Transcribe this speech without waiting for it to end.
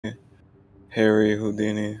Harry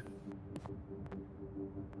Houdini.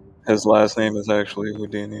 His last name is actually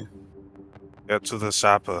Houdini. Get to the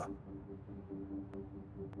shopper.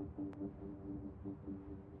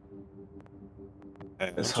 Hey,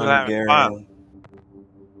 I'm It's just having fun. Hungarian.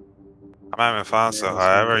 I'm having fun, so Yeah, it's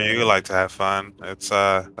however you Hungarian. like to have fun,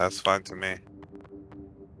 that's fun to me.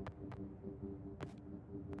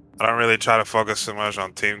 I don't really try to focus too much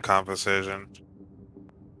on team composition.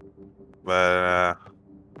 But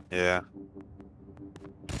yeah.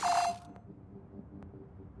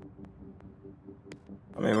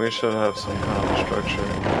 I mean, we should have some kind of structure.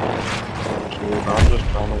 I'm just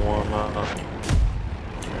trying to warm up.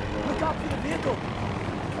 Look out for the vehicle!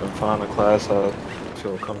 And find a class I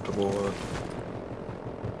feel comfortable with.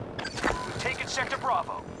 Taking Sector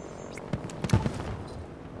Bravo.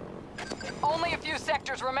 Only a few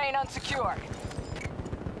sectors remain unsecured.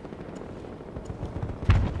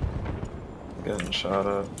 Getting shot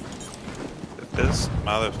at. This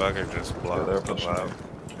motherfucker just Yeah, blows they're the pushing lab. me.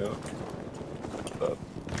 Yep. But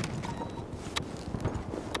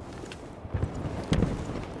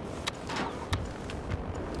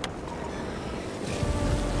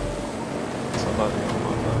somebody on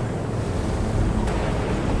my back.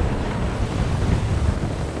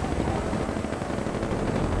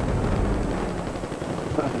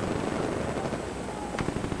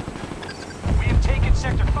 We have taken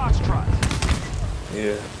Sector Foxtrot.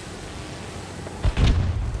 Yeah.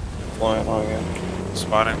 Flying on you.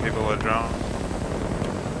 Spotting people with drone.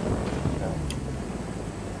 Yeah.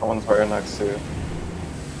 Someone's right next to you.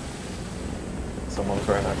 Someone's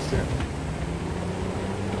right next to you.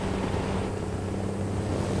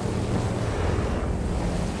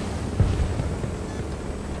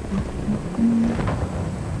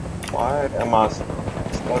 Why am I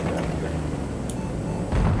stuck in here?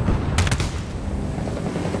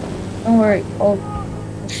 Don't worry. Oh,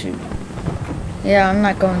 shoot. Yeah, I'm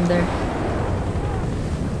not going there.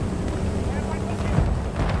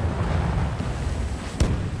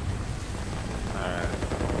 Alright.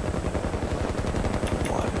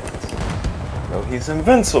 What? No, he's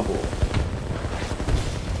invincible.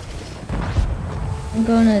 I'm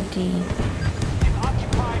going to We've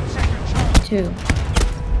occupied Sector Charlie. D2.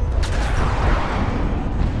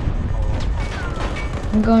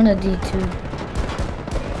 I'm going to D2.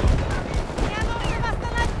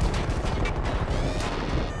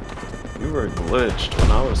 You were glitched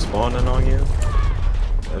when I was spawning on you.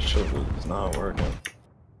 That shit was not working.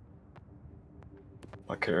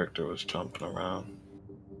 My character was jumping around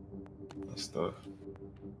and stuff.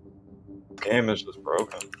 The game is just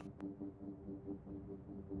broken.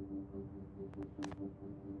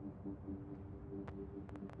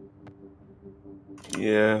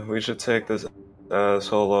 Yeah, we should take this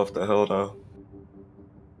asshole off the hill though.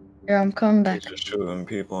 Yeah, I'm coming He's back. just shooting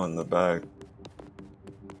people in the back.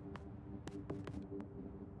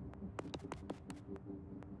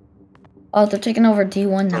 Oh, they're taking over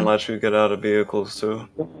D1 And now. let you get out of vehicles too.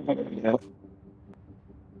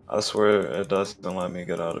 I swear it doesn't let me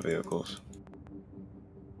get out of vehicles.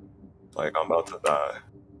 Like I'm about to die.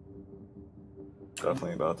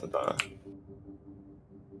 Definitely about to die.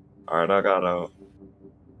 Alright, I got out.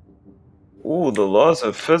 Ooh, the laws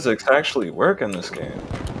of physics actually work in this game.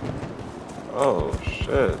 Oh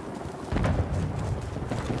shit.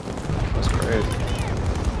 That's crazy.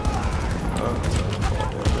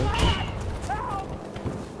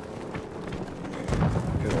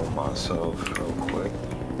 Heal myself real quick.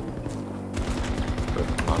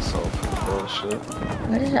 Put myself in bullshit.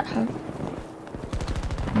 What does that have?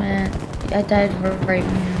 Man, I died right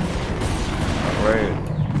now.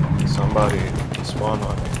 Alright. Somebody spawned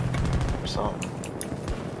on me. Or something.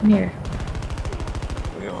 I'm here.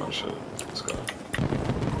 We on shit. Let's go.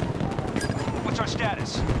 What's our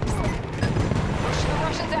status? Push the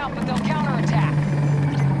Russians out, but they'll counterattack.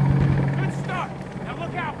 Good start. Now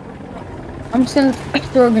look out. I'm just gonna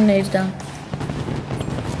throw grenades down.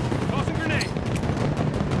 Tossing grenade.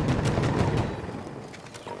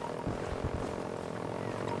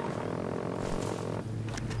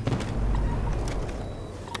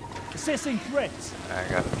 Assessing threats. I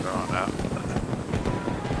got it thrown out.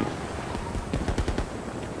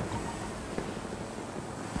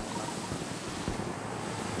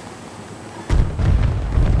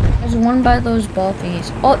 There's one by those ball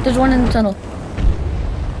thingies. Oh, there's one in the tunnel.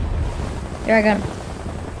 Here, I got him.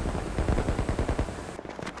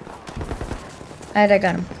 Alright, I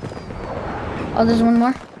got him. Oh, there's one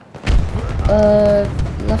more.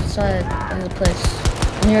 Left side of the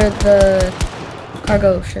place. Near the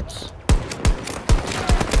cargo ships.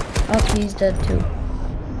 Oh, he's dead too.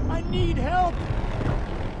 I need help.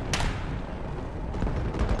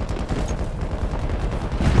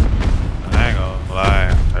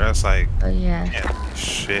 just like Oh yeah. can't do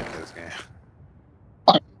shit in this game.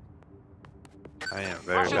 I am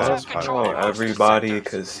very Russians bad. have control Oh, of most everybody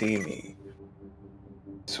sectors. could see me.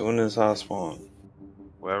 As soon as I spawn.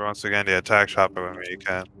 Whoever wants to get in the attack chopper with me, you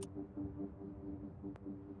can.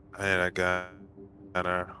 I need a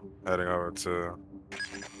gunner heading over to.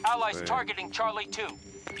 Allies Wait. targeting Charlie 2.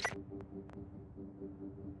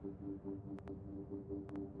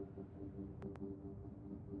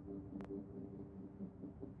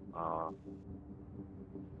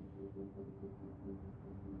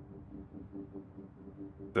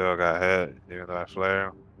 Still got hit, even though I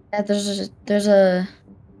flare. Yeah, there's a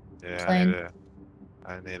Yeah, plane.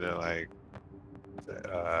 I need to like,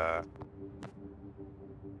 let's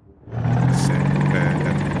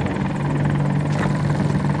see.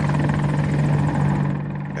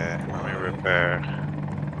 Okay, let me repair.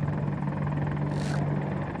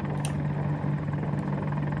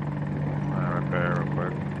 I'm gonna repair real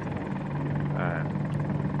quick. Alright.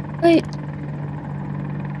 Wait,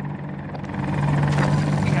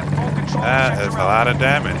 We have full control That of is Sector a lot of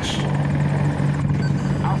damage.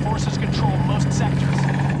 Alpha. Our forces control most sectors.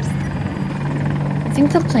 I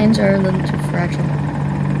think the planes are a little too fragile.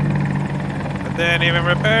 I didn't even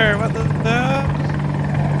repair. What the hell?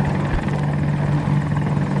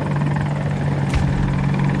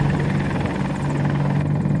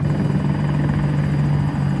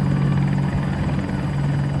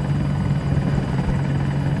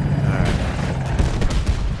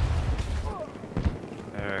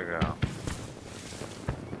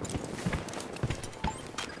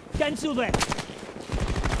 Cancel that.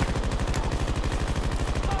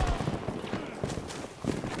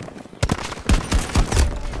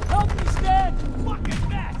 Help me, Stan! Fucking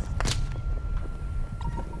mess!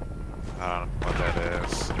 I don't know what that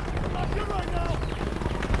is. Up here right now!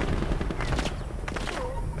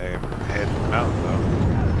 They hit the mountain though.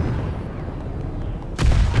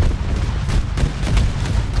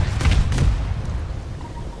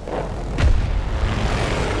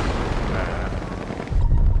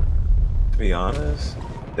 To be honest,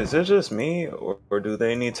 is it just me, or do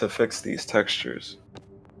they need to fix these textures?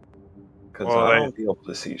 Because Well, I don't be able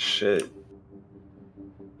to see shit.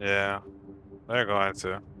 Yeah, they're going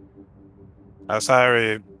to. That's how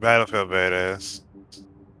every Battlefield beta is.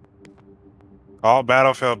 All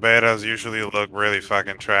Battlefield betas usually look really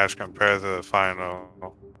fucking trash compared to the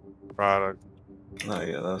final product. Oh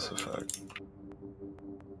yeah, that's a fact.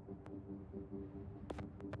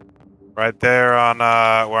 Right there on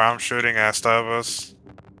where I'm shooting at Stavros.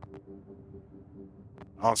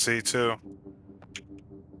 On C2.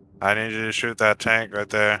 I need you to shoot that tank right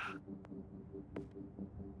there.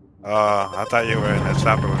 Oh, I thought you were in the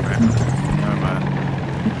chopper with me. Never mind.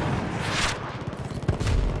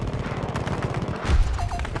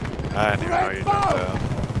 I didn't even know you did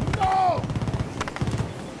that. No!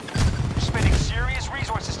 We're spending serious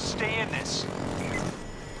resources to stay in this.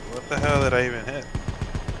 What the hell did I even hit?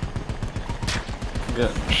 I'm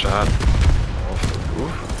getting shot off the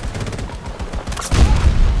roof.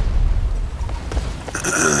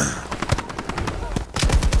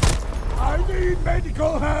 I need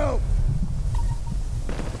medical help!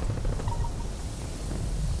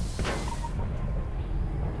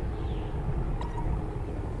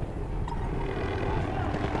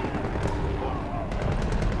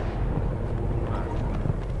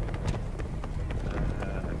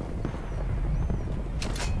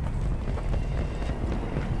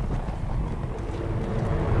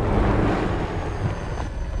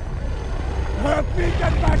 Help me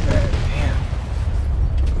get back in!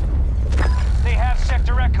 They have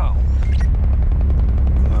Sector Echo.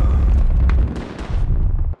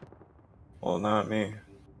 Well, not me.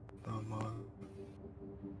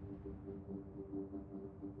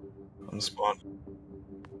 I'm spawning.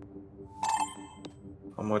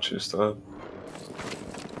 How much you stuff?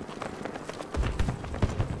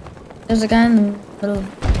 there's a guy in the middle,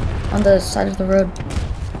 on the side of the road.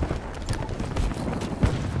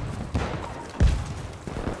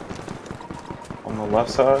 On the left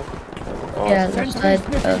side? Oh, Yeah, it's-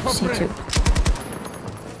 left side of C2.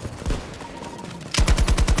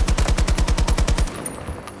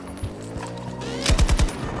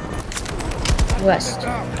 West.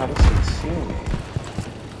 How does it see me?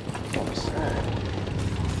 I'm sad.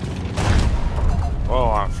 Whoa,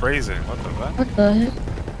 I'm freezing. What the fuck? What the heck?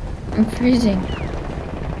 I'm freezing.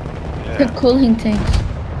 Yeah, The cooling tanks.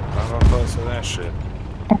 don't go close to that shit.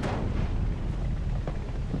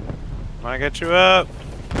 Am I get you up?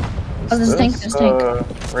 Oh, Is this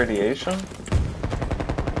tank. Radiation?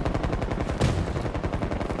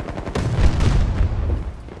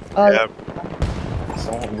 Oh, Yep.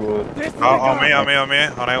 Someone would. On me.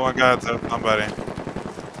 On anyone got somebody.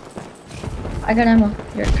 I got ammo.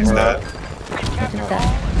 Here, He's come on. dead. Capture that.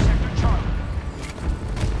 all in Sector Charlie.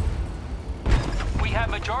 We have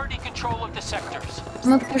majority control of the sectors. I'm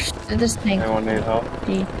gonna push through this thing. Anyone need help?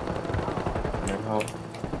 D. Need help?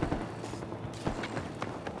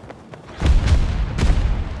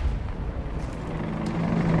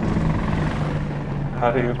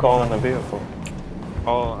 How do you call in a vehicle?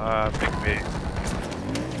 Oh, Big B.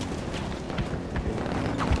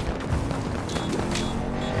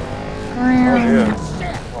 Oh yeah.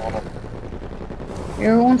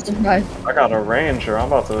 You're one to drive. I got a Ranger. I'm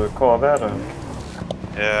about to call that in.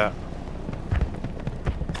 Yeah.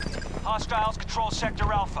 Hostiles control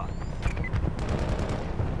Sector Alpha.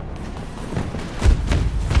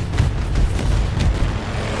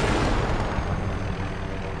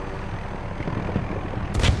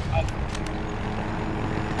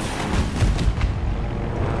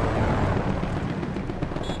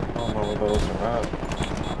 I don't know where those are at.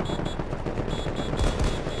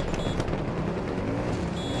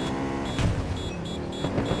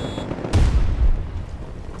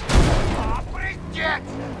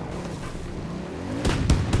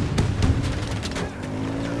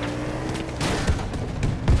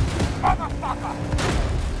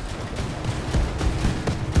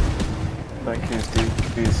 Thank you,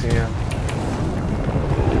 DCM.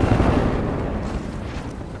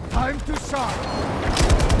 Time to shine.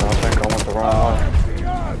 No, I think I went the wrong way.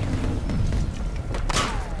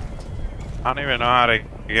 I don't even know how to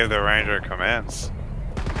give the Ranger commands.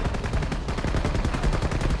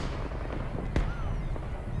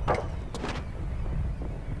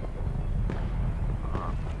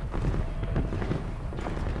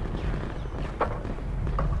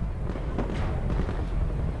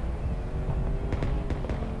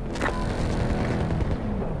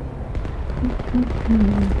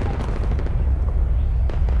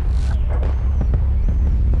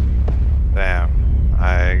 Damn,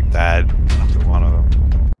 I died to one of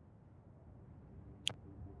them.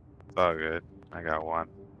 It's all good. I got one.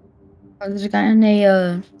 Oh, there's a guy in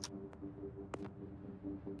a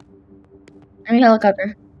enemy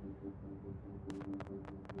helicopter.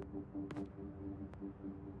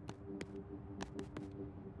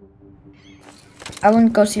 I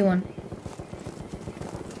wouldn't go see one.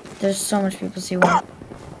 There's so much people see one.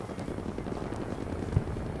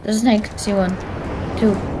 There's a snake, see one.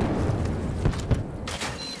 Two.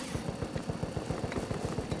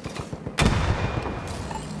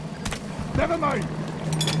 Never mind.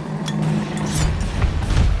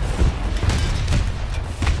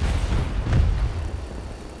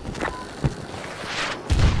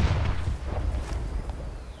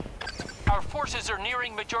 Our forces are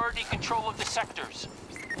nearing majority control of the sectors.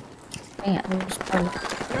 Dang it, I was probably...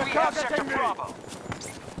 They're We have Sector targeting me. Bravo.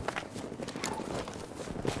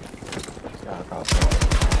 Yeah, I got that.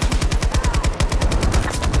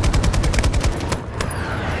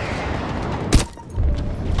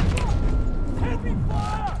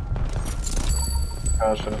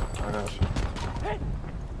 Gotcha. I gotcha.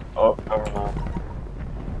 Oh, never mind.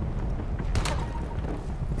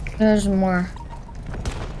 There's more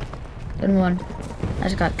than one. I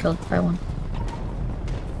just got killed by one.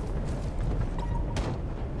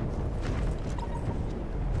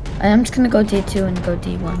 I'm just gonna go D2 and go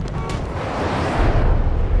D1.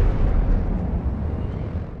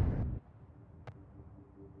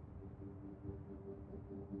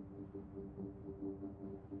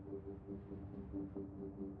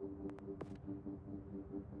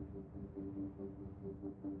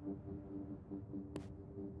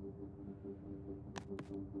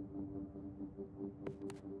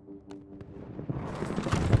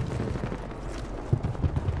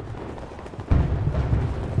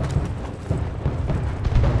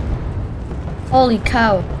 Holy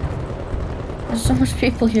cow. There's so much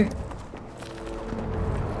people here.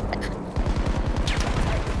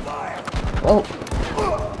 Whoa.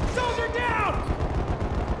 Soldier down!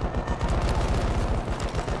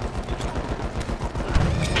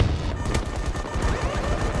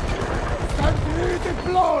 Sentry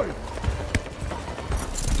deployed!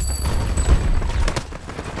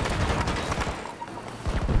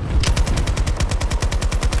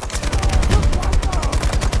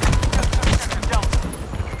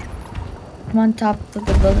 I'm on top of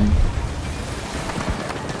the building.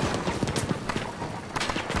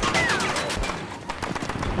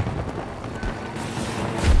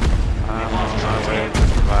 I'm on my way to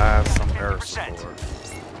buy some air 50%. support.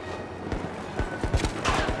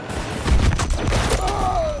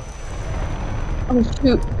 Oh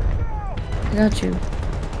shoot. I got you.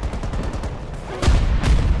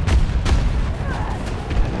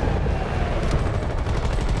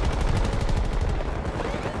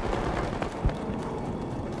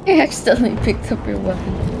 I accidentally picked up your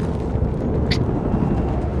weapon.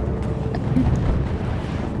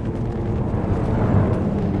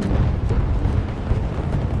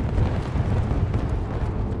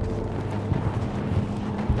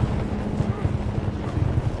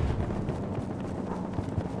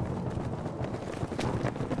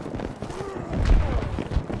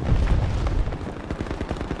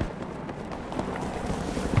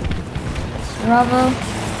 Bravo.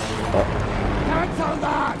 Cancel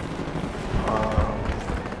that!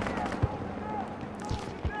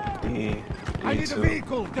 I need a B2.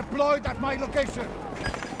 vehicle deployed at my location.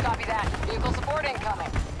 Copy that. Vehicle support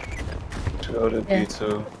incoming. Go to Yeah.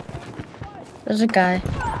 B2. There's a guy.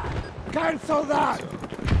 Cancel that!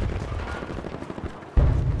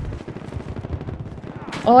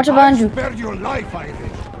 Oh, watch out behind you. Spare your life, Irish.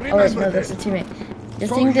 Oh, wait, Remember no, that's a this. teammate. The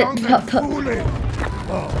So thing young that... and foolish.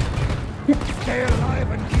 Oh. Stay alive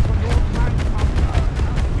and keep an old man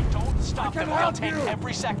from We don't stop I can them. They'll help take you.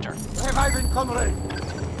 every sector. reviving comrade.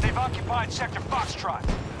 They've occupied Sector Foxtrot.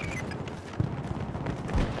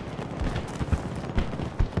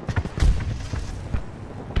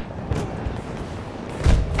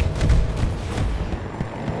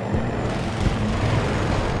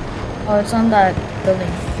 Oh, it's on that building.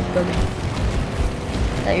 Big building.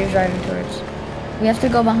 That you're driving towards. We have to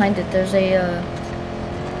go behind it. There's a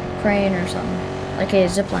crane or something. Like a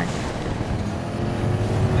zip line.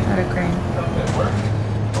 Not a crane.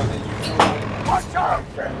 Watch out!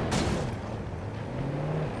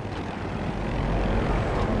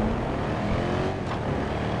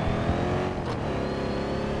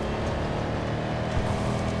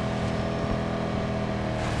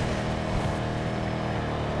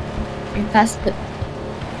 We passed it.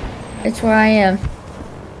 It's where I am.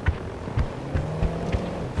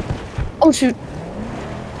 Oh shoot.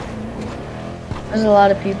 There's a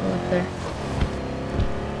lot of people up there.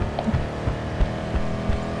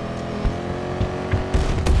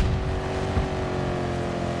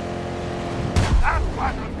 That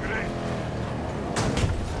wasn't great.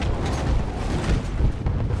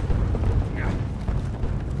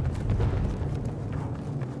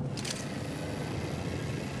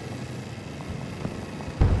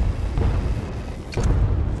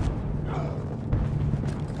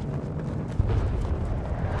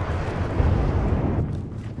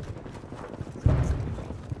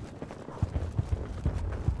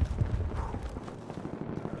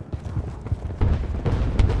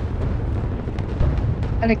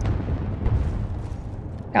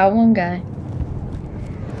 Got one guy.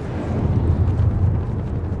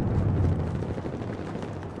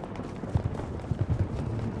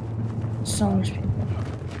 So much people.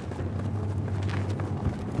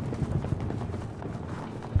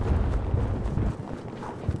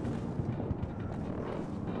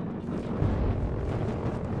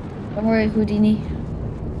 Don't worry, Houdini.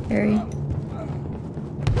 Harry.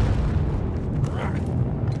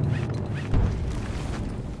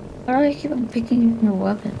 Why do I keep on picking your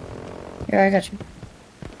weapon? Here, I got you.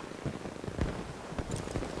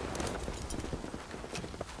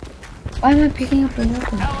 Why am I picking up your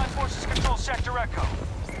weapon? Allied forces control Sector Echo.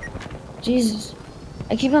 Jesus.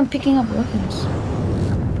 I keep on picking up weapons.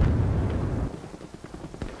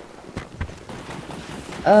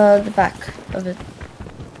 The back of it.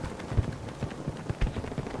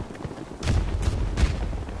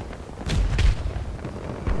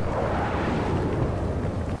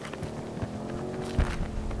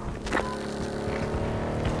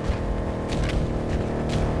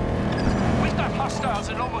 We've got hostiles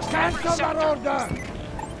in almost every Cancel that sector. order!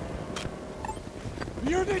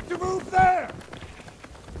 You need to move there!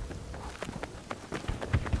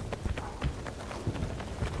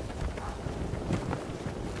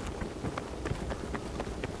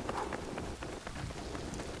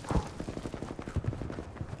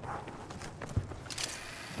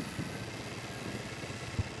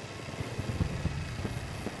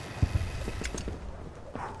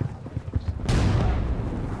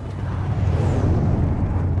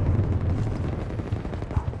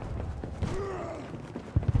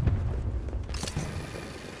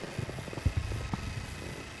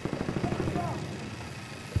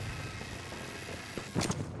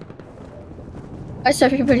 Why is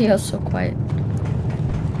everybody else so quiet?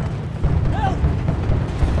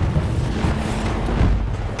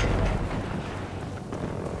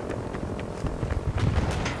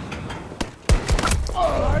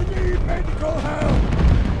 I need medical help!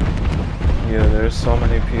 Yeah, there's so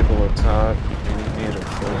many people attack. We need a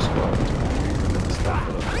full squad.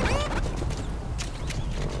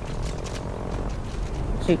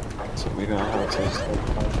 Shoot. So we're gonna have to stay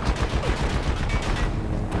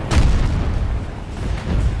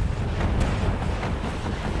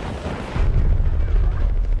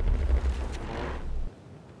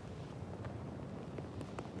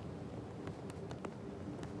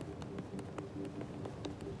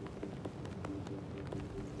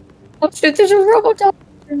Oh shit, there's a Robotop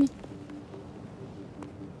for me.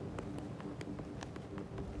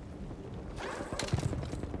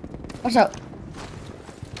 Watch out.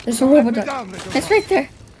 There's a Let me Robotop. down, little It's one. right there.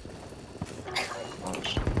 Oh,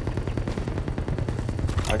 shit.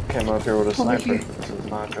 I came up here with a Over sniper. here. This is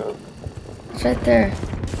not good. It's right there.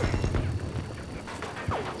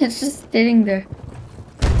 It's just sitting there.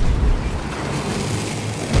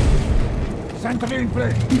 Sentry in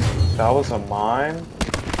place. That was a mine?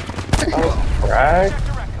 That was a frag?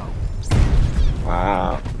 Sector Echo.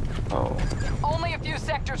 Wow. Oh. Only a few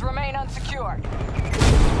sectors remain unsecured.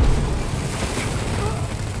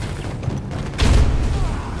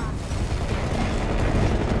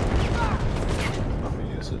 Let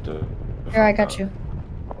me use it to. Here, I got you.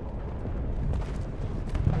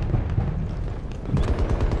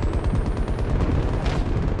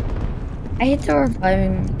 I hate the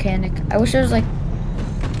reviving mechanic. I wish there was like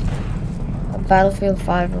a Battlefield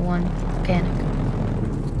 5 or 1 mechanic.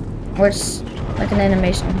 Where it's like an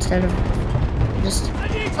animation instead of just...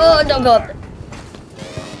 Oh, don't go up there.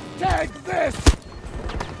 Take this!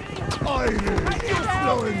 Irish, you're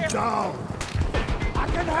slowing down. I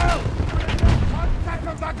can help. 1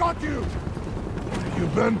 second, I got you. You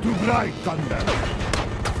burn too bright, Thunder.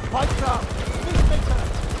 Punch up.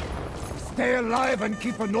 Stay alive and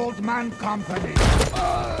keep an old man company.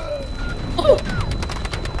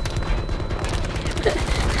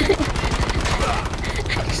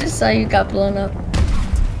 I just saw you got blown up.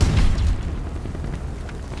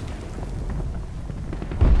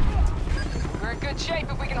 We're in good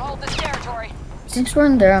shape if we can hold this territory. Since we're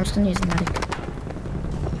in there, I'm just gonna use the medic.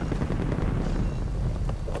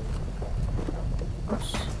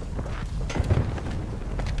 Oops.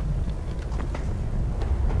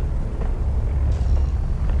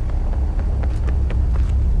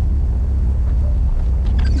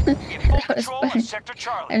 In full That was control funny. of Sector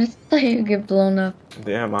Charlie. I just thought you'd get blown up.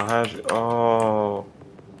 Damn, I had you. Oh.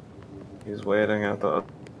 He's waiting at the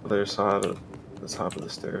other side of the top of the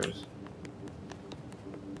stairs.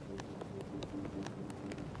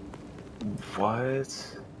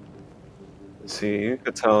 What? See, you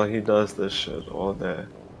could tell he does this shit all day.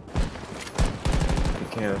 He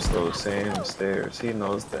camps those same stairs. He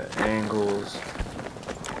knows the angles.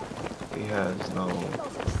 He has no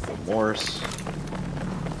remorse.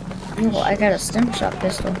 Ooh, I got a stim shot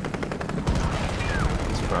pistol.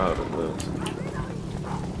 He's proud of this.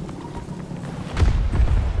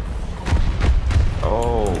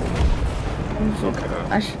 Oh, okay.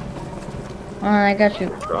 I got you.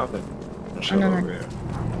 Drop it. Shit no, over no. here.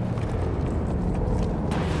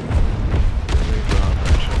 Let me drop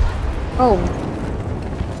that shit. Oh,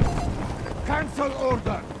 Cancel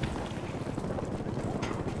order.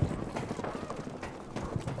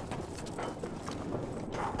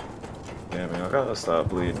 Damn, man, I gotta stop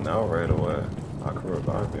bleeding out right away. I can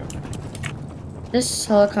revive you. this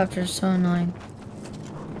helicopter is so annoying.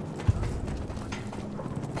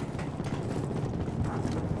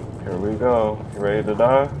 Here we go. You ready to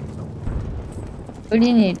die? What do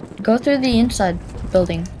you need? Go through the inside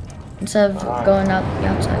building instead of going out the I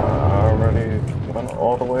outside. already went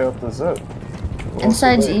all the way up the zip. A little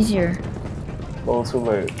Inside's too late. easier. A little too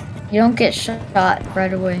late. You don't get shot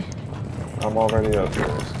right away. I'm already up here.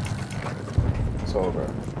 It's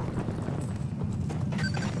over.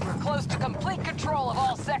 We're close to complete control of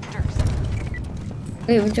all sectors.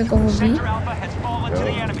 Wait, we took over B? Sector Alpha has fallen to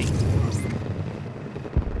the Yeah. enemy.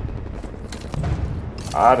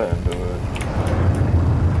 I didn't do it.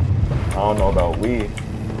 I don't know about we.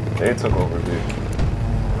 They took over B.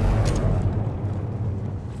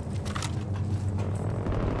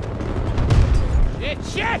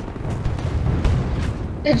 Shit!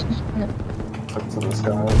 Took to the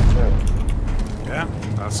sky. Yeah. Yeah,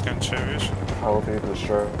 that's contribution. Healthy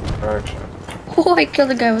distraction. Oh, I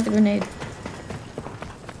killed a guy with a grenade.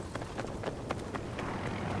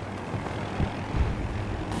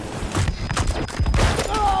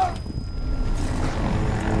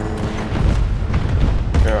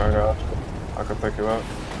 Here, I got you. I can pick you up.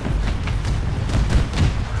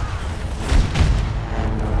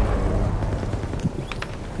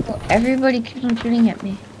 Oh, everybody keeps on shooting at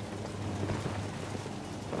me.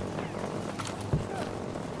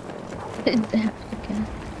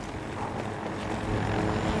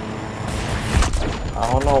 I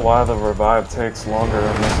don't know why the revive takes longer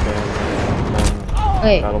in this game than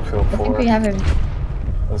Wait, Battlefield I think 4. we have it.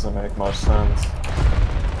 Doesn't make much sense.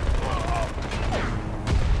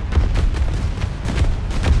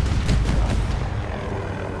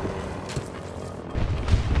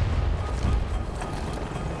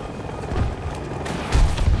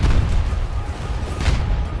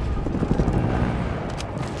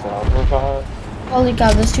 Holy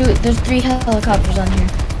cow, there's 3 helicopters on here.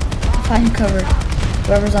 Find cover.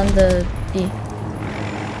 Whoever's on the B.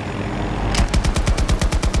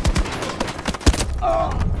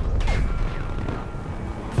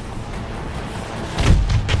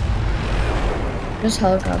 There's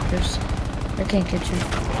helicopters. I can't get you.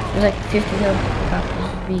 There's like 50 helicopters.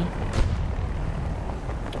 B.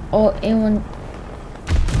 Oh, A1.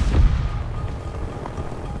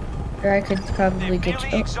 Or I could probably They've get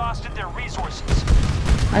nearly you. exhausted their resources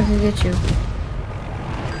I could get you.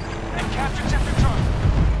 and captured sector Charlie.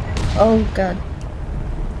 Oh god.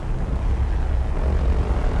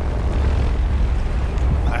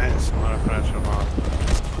 Nice. I want to finish him off.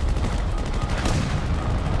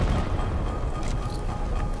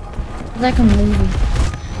 It's like a movie.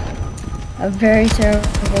 A very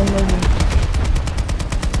terrible movie.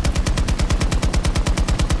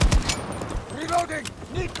 Reloading!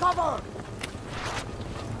 Need cover!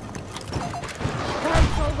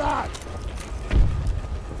 Cancel that!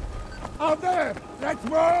 Out there! Let's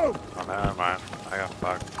move! Oh, never mind. I got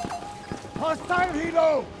fucked. Hostile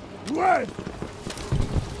helo! West!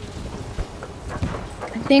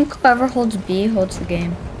 I think whoever holds B holds the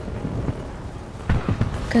game.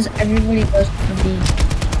 Because everybody goes for B.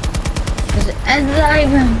 Because it ends the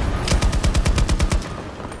round.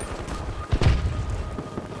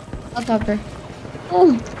 Helicopter.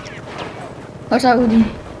 Oh! What's up, Udi?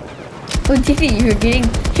 Udi, you're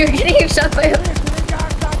getting shot by a...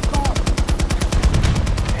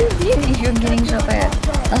 Udi, you're getting shot by a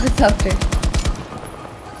helicopter.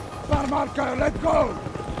 Star marker, let's go!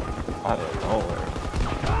 Out of nowhere.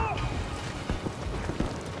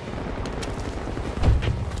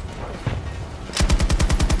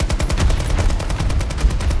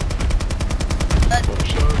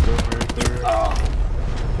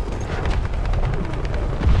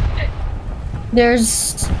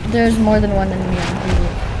 There's more than one enemy on B.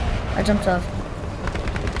 I jumped off.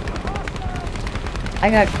 I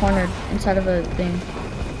got cornered inside of a thing.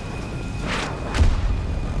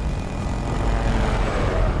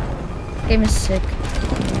 Game is sick.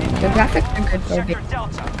 The graphics are good for a Sector bit.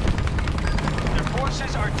 Delta. Their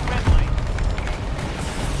forces are dwindling.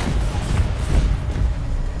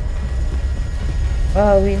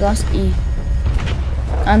 Oh, we lost E.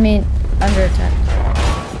 I mean, under attack.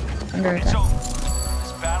 Under It's attack. over.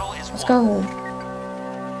 This battle is Let's won. go.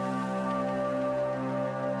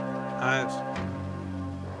 Nice.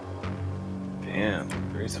 Damn,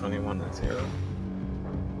 321-0.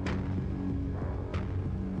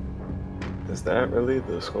 Is that really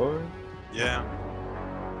the score? Yeah.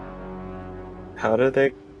 How did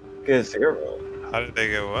they get 0? How did they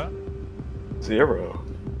get what? 0.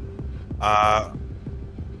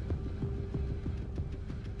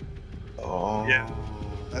 Oh. Yeah.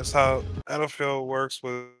 That's how Battlefield works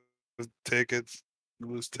with tickets. You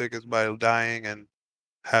lose tickets by dying and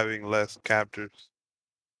having less captures.